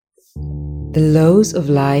The lows of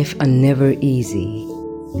life are never easy.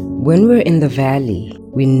 When we're in the valley,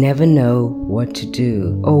 we never know what to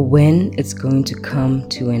do or when it's going to come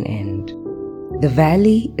to an end. The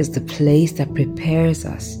valley is the place that prepares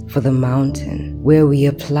us for the mountain, where we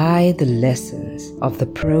apply the lessons of the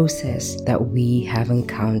process that we have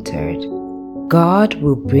encountered. God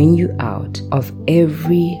will bring you out of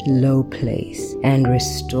every low place and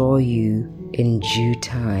restore you in due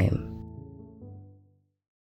time.